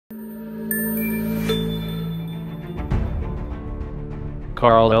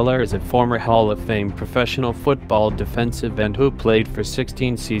Carl Eller is a former Hall of Fame professional football defensive end who played for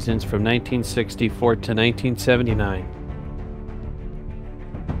 16 seasons from 1964 to 1979.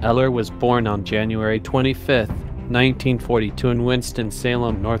 Eller was born on January 25, 1942 in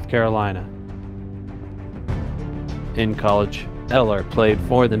Winston-Salem, North Carolina. In college, Eller played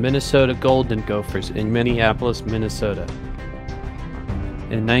for the Minnesota Golden Gophers in Minneapolis, Minnesota.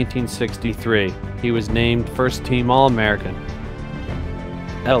 In 1963, he was named first-team All-American.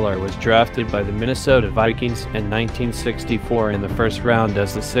 Eller was drafted by the Minnesota Vikings in 1964 in the first round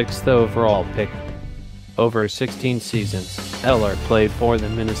as the 6th overall pick. Over 16 seasons, Eller played for the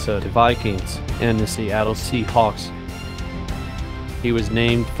Minnesota Vikings and the Seattle Seahawks. He was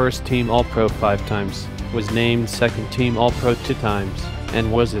named first-team All-Pro 5 times, was named second-team All-Pro 2 times,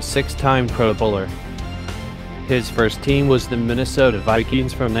 and was a 6-time Pro Bowler. His first team was the Minnesota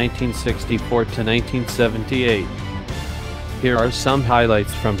Vikings from 1964 to 1978. Here are some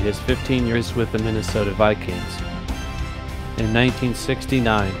highlights from his 15 years with the Minnesota Vikings. In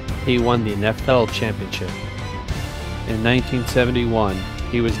 1969, he won the NFL Championship. In 1971,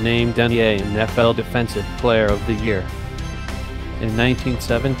 he was named NEA NFL Defensive Player of the Year. In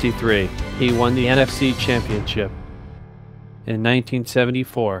 1973, he won the NFC Championship. In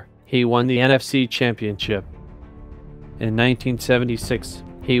 1974, he won the NFC Championship. In 1976,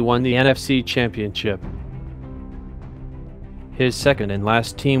 he won the NFC Championship. His second and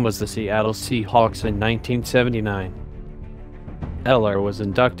last team was the Seattle Seahawks in 1979. Eller was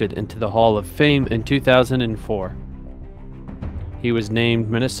inducted into the Hall of Fame in 2004. He was named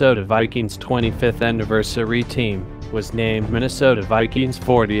Minnesota Vikings 25th Anniversary Team, was named Minnesota Vikings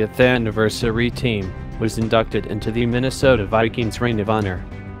 40th Anniversary Team, was inducted into the Minnesota Vikings Ring of Honor.